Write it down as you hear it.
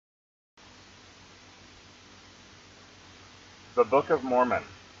The Book of Mormon,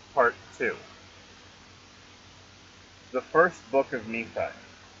 Part 2. The first book of Nephi.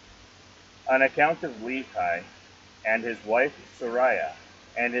 An account of Lehi and his wife Sariah,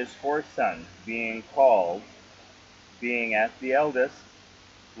 and his 4 sons, being at the eldest,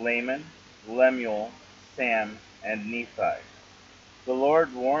 Laman, Lemuel, Sam, and Nephi. The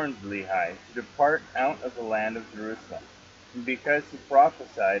Lord warned Lehi to depart out of the land of Jerusalem, because he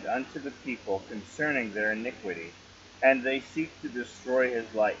prophesied unto the people concerning their iniquity, and they seek to destroy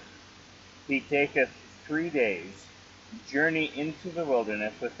his life. He taketh 3 days' journey into the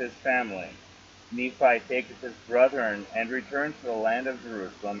wilderness with his family. Nephi taketh his brethren, and returned to the land of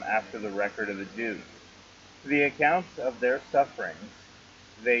Jerusalem after the record of the Jews. For the accounts of their sufferings,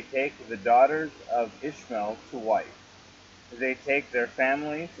 they take the daughters of Ishmael to wife. They take their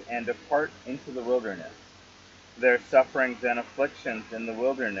families, and depart into the wilderness. Their sufferings and afflictions in the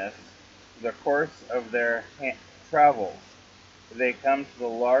wilderness, the course of their travels, they come to the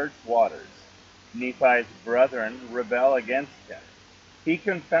large waters. Nephi's brethren rebel against him. He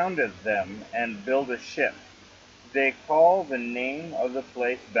confounded them, and built a ship. They call the name of the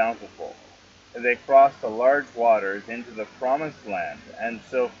place Bountiful. They cross the large waters into the promised land, and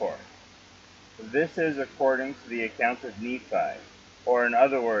so forth. This is according to the account of Nephi, or in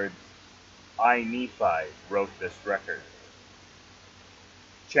other words, I, Nephi, wrote this record.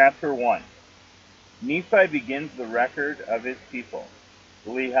 Chapter 1. Nephi begins the record of his people.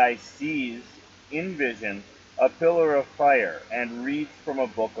 Lehi sees in vision a pillar of fire, and reads from a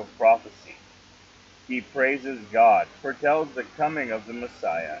book of prophecy. He praises God, foretells the coming of the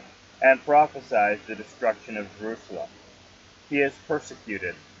Messiah, and prophesies the destruction of Jerusalem. He is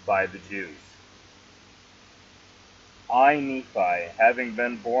persecuted by the Jews. I, Nephi, having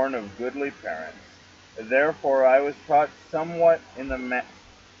been born of goodly parents, therefore I was taught somewhat in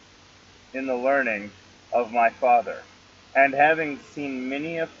the learning of my father, and having seen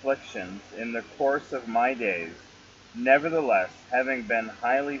many afflictions in the course of my days, nevertheless, having been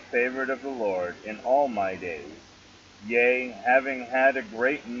highly favored of the Lord in all my days, yea, having had a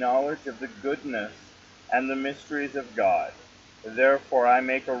great knowledge of the goodness and the mysteries of God, therefore I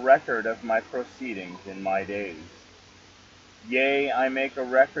make a record of my proceedings in my days. Yea, I make a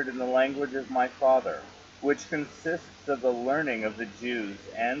record in the language of my father, which consists of the learning of the Jews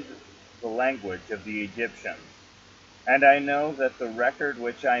and the language of the Egyptians. And I know that the record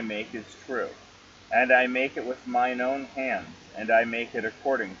which I make is true, and I make it with mine own hands, and I make it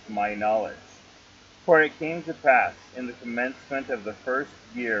according to my knowledge. For it came to pass in the commencement of the 1st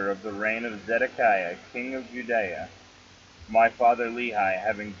year of the reign of Zedekiah king of Judea, my father Lehi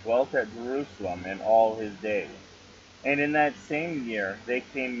having dwelt at Jerusalem in all his days. And in that same year there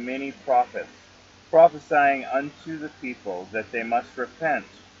came many prophets, prophesying unto the people that they must repent,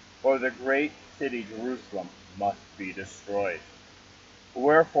 or the great city Jerusalem must be destroyed.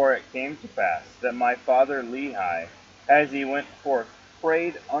 Wherefore it came to pass that my father Lehi, as he went forth,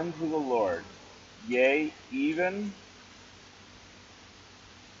 prayed unto the Lord, yea, even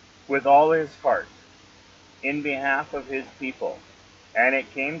with all his heart, in behalf of his people. And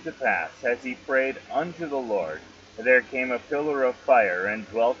it came to pass, as he prayed unto the Lord, there came a pillar of fire, and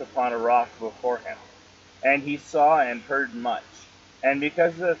dwelt upon a rock before him. And he saw and heard much. And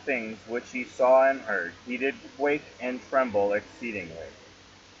because of the things which he saw and heard, he did quake and tremble exceedingly.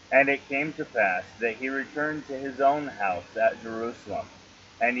 And it came to pass that he returned to his own house at Jerusalem,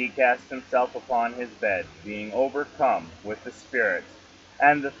 and he cast himself upon his bed, being overcome with the spirits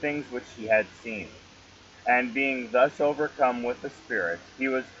and the things which he had seen. And being thus overcome with the spirits, he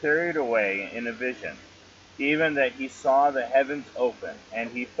was carried away in a vision, even that he saw the heavens open,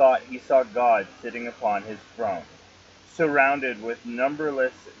 and he thought he saw God sitting upon his throne, surrounded with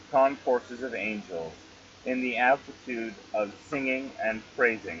numberless concourses of angels, in the altitude of singing and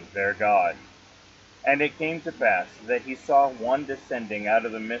praising their God. And it came to pass that he saw one descending out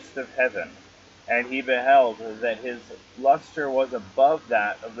of the midst of heaven, and he beheld that his luster was above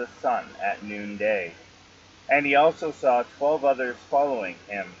that of the sun at noonday. And he also saw 12 others following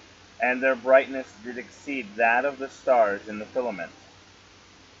him, and their brightness did exceed that of the stars in the firmament.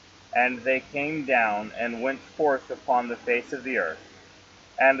 And they came down and went forth upon the face of the earth.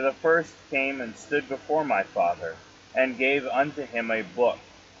 And the first came and stood before my father, and gave unto him a book,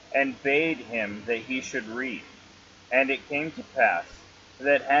 and bade him that he should read. And it came to pass,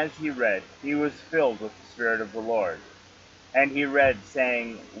 that as he read, he was filled with the Spirit of the Lord. And he read,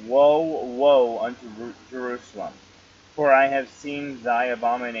 saying, Woe, woe unto Jerusalem, for I have seen thy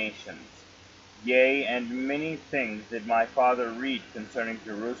abominations. Yea, and many things did my father read concerning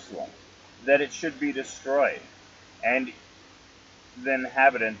Jerusalem, that it should be destroyed, and the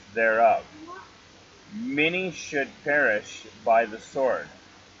inhabitants thereof. many should perish by the sword,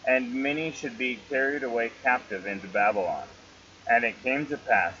 and many should be carried away captive into Babylon. And it came to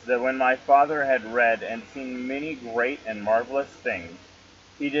pass that when my father had read and seen many great and marvelous things,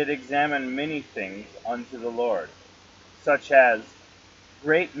 he did examine many things unto the Lord, such as,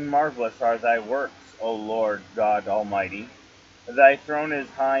 Great and marvelous are thy works, O Lord God Almighty. Thy throne is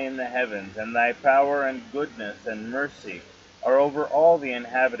high in the heavens, and thy power and goodness and mercy are over all the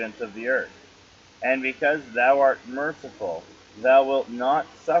inhabitants of the earth. And because thou art merciful, thou wilt not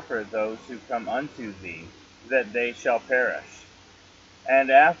suffer those who come unto thee, that they shall perish. And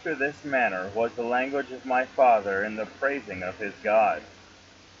after this manner was the language of my father in the praising of his God.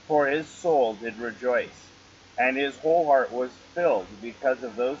 For his soul did rejoice, and his whole heart was filled because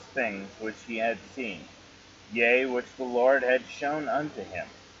of those things which he had seen, yea, which the Lord had shown unto him.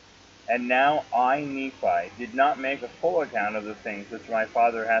 And now I, Nephi, did not make a full account of the things which my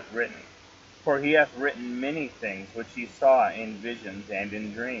father hath written, for he hath written many things which he saw in visions and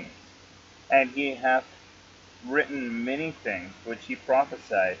in dreams. And he hath written many things which he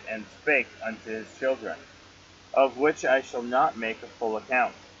prophesied and spake unto his children, of which I shall not make a full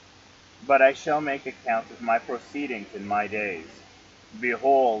account, but I shall make account of my proceedings in my days.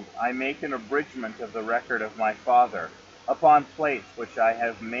 Behold, I make an abridgment of the record of my father, upon plates which I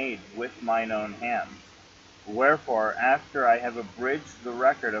have made with mine own hands. Wherefore, after I have abridged the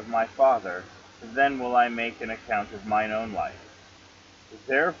record of my father, then will I make an account of mine own life.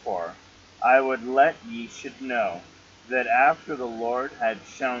 Therefore, I would let ye should know, that after the Lord had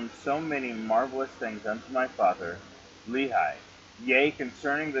shown so many marvelous things unto my father, Lehi, yea,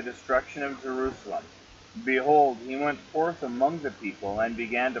 concerning the destruction of Jerusalem, behold, he went forth among the people, and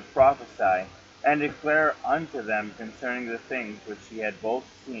began to prophesy, and declare unto them concerning the things which he had both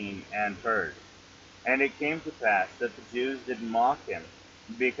seen and heard. And it came to pass that the Jews did mock him,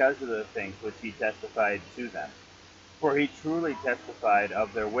 because of the things which he testified to them. For he truly testified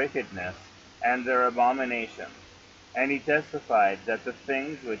of their wickedness and their abominations. And he testified that the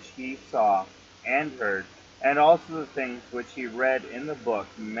things which he saw and heard, and also the things which he read in the book,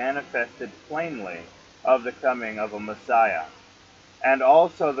 manifested plainly of the coming of a Messiah, and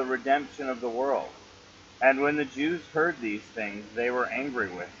also the redemption of the world. And when the Jews heard these things, they were angry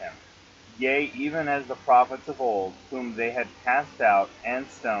with him, yea, even as the prophets of old, whom they had cast out, and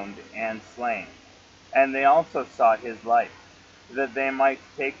stoned, and slain. And they also sought his life, that they might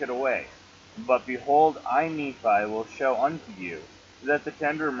take it away. But behold, I, Nephi, will show unto you that the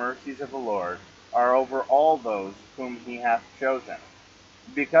tender mercies of the Lord are over all those whom he hath chosen,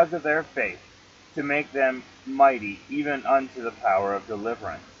 because of their faith, to make them mighty even unto the power of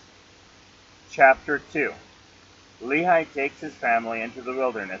deliverance. Chapter 2. Lehi takes his family into the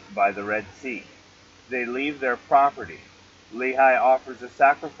wilderness by the Red Sea. They leave their property. Lehi offers a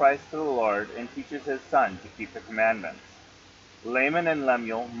sacrifice to the Lord and teaches his son to keep the commandments. Laman and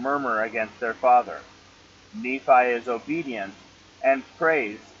Lemuel murmur against their father. Nephi is obedient and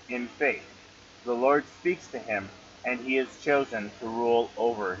prays in faith. The Lord speaks to him, and he is chosen to rule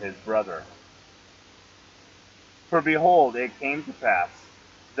over his brother. For behold, it came to pass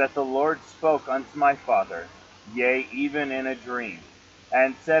that the Lord spoke unto my father, yea, even in a dream,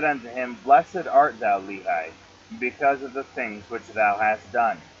 and said unto him, Blessed art thou, Lehi, because of the things which thou hast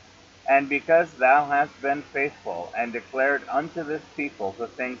done, and because thou hast been faithful, and declared unto this people the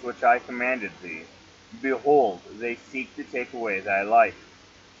things which I commanded thee. Behold, they seek to take away thy life.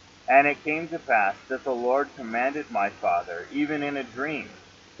 And it came to pass that the Lord commanded my father, even in a dream,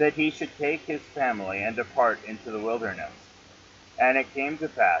 that he should take his family and depart into the wilderness. And it came to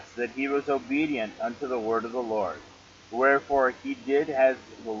pass that he was obedient unto the word of the Lord, wherefore he did as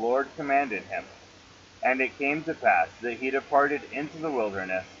the Lord commanded him. And it came to pass that he departed into the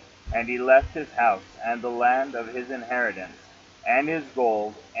wilderness, and he left his house and the land of his inheritance, and his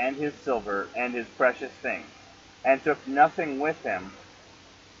gold, and his silver, and his precious things, and took nothing with him,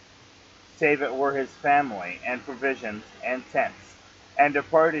 save it were his family, and provisions, and tents, and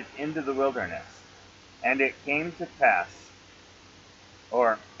departed into the wilderness. And it came to pass,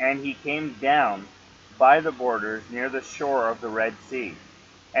 and he came down by the borders near the shore of the Red Sea,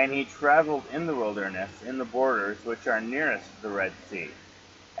 and he traveled in the wilderness in the borders which are nearest the Red Sea.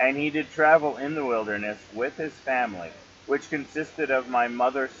 And he did travel in the wilderness with his family, which consisted of my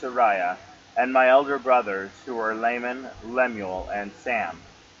mother Sariah, and my elder brothers, who were Laman, Lemuel, and Sam.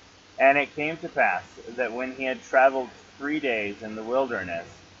 And it came to pass that when he had traveled 3 days in the wilderness,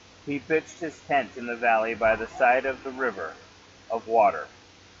 he pitched his tent in the valley by the side of the river of water.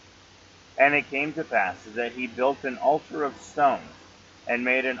 And it came to pass that he built an altar of stones, and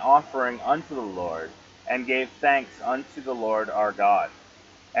made an offering unto the Lord, and gave thanks unto the Lord our God.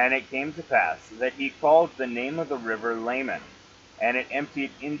 And it came to pass that he called the name of the river Laman, and it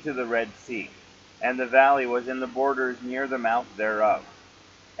emptied into the Red Sea, and the valley was in the borders near the mouth thereof.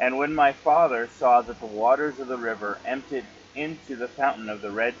 And when my father saw that the waters of the river emptied into the fountain of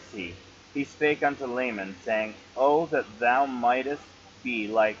the Red Sea, he spake unto Laman, saying, O that thou mightest be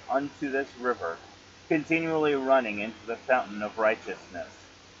like unto this river, continually running into the fountain of righteousness.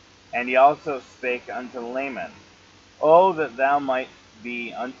 And he also spake unto Laman, O that thou might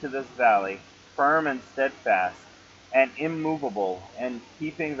be unto this valley firm and steadfast, and immovable, and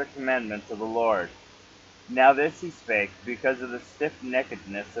keeping the commandments of the Lord. Now this he spake because of the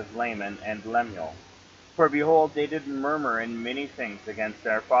stiffneckedness of Laman and Lemuel. For behold, they did murmur in many things against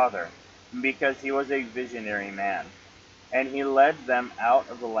our father, because he was a visionary man. And he led them out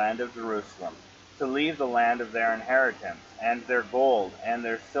of the land of Jerusalem, to leave the land of their inheritance, and their gold, and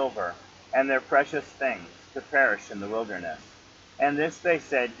their silver, and their precious things, to perish in the wilderness. And this they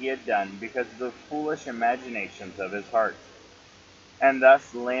said he had done because of the foolish imaginations of his heart. And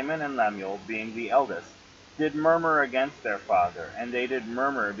thus Laman and Lemuel, being the eldest, did murmur against their father, and they did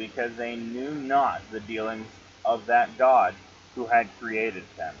murmur because they knew not the dealings of that God who had created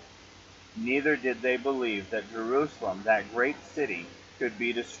them. Neither did they believe that Jerusalem, that great city, could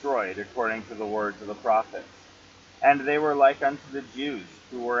be destroyed according to the words of the prophets. And they were like unto the Jews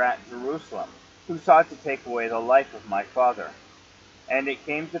who were at Jerusalem, who sought to take away the life of my father. And it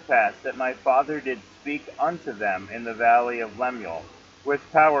came to pass that my father did speak unto them in the valley of Lemuel,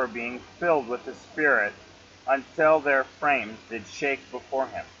 with power, being filled with the Spirit, until their frames did shake before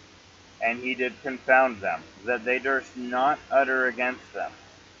him. And he did confound them, that they durst not utter against them.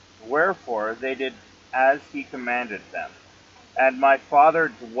 Wherefore they did as he commanded them. And my father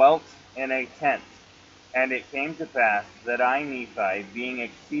dwelt in a tent. And it came to pass that I, Nephi, being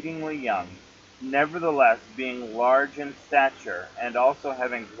exceedingly young, nevertheless being large in stature, and also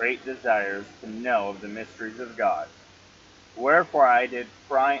having great desires to know of the mysteries of God. Wherefore I did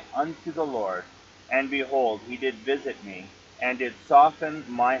cry unto the Lord, and behold, he did visit me, and did soften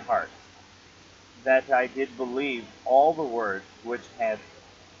my heart, that I did believe all the words which had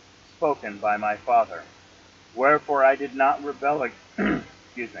spoken by my father. Wherefore I did not rebel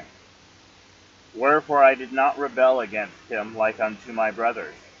excuse me. Wherefore I did not rebel against him like unto my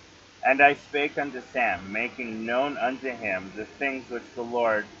brothers. And I spake unto Sam, making known unto him the things which the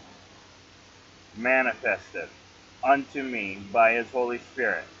Lord manifested unto me by his Holy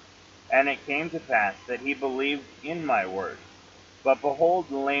Spirit. And it came to pass that he believed in my words. But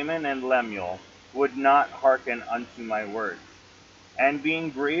behold, Laman and Lemuel would not hearken unto my words. And being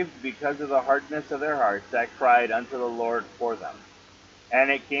grieved because of the hardness of their hearts, I cried unto the Lord for them.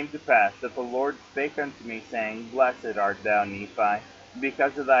 And it came to pass that the Lord spake unto me, saying, Blessed art thou, Nephi,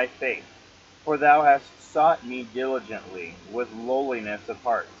 because of thy faith. For thou hast sought me diligently with lowliness of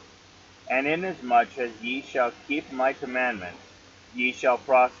heart. And inasmuch as ye shall keep my commandments, ye shall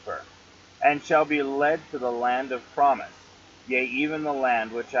prosper, and shall be led to the land of promise, yea, even the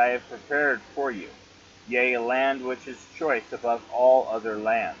land which I have prepared for you, yea, a land which is choice above all other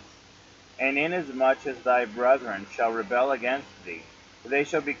lands. And inasmuch as thy brethren shall rebel against thee, they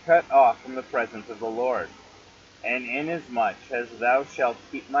shall be cut off from the presence of the Lord. And inasmuch as thou shalt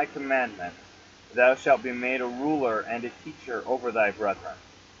keep my commandments, thou shalt be made a ruler and a teacher over thy brethren.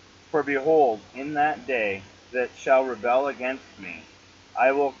 For behold, in that day that shall rebel against me,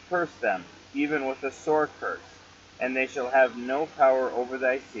 I will curse them, even with a sore curse, and they shall have no power over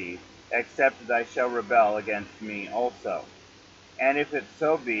thy seed, except they shall rebel against me also. And if it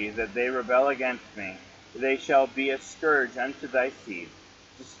so be that they rebel against me, they shall be a scourge unto thy seed,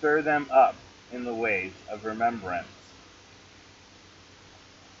 to stir them up in the ways of remembrance.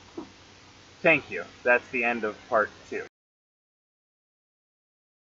 Thank you. That's the end of part 2.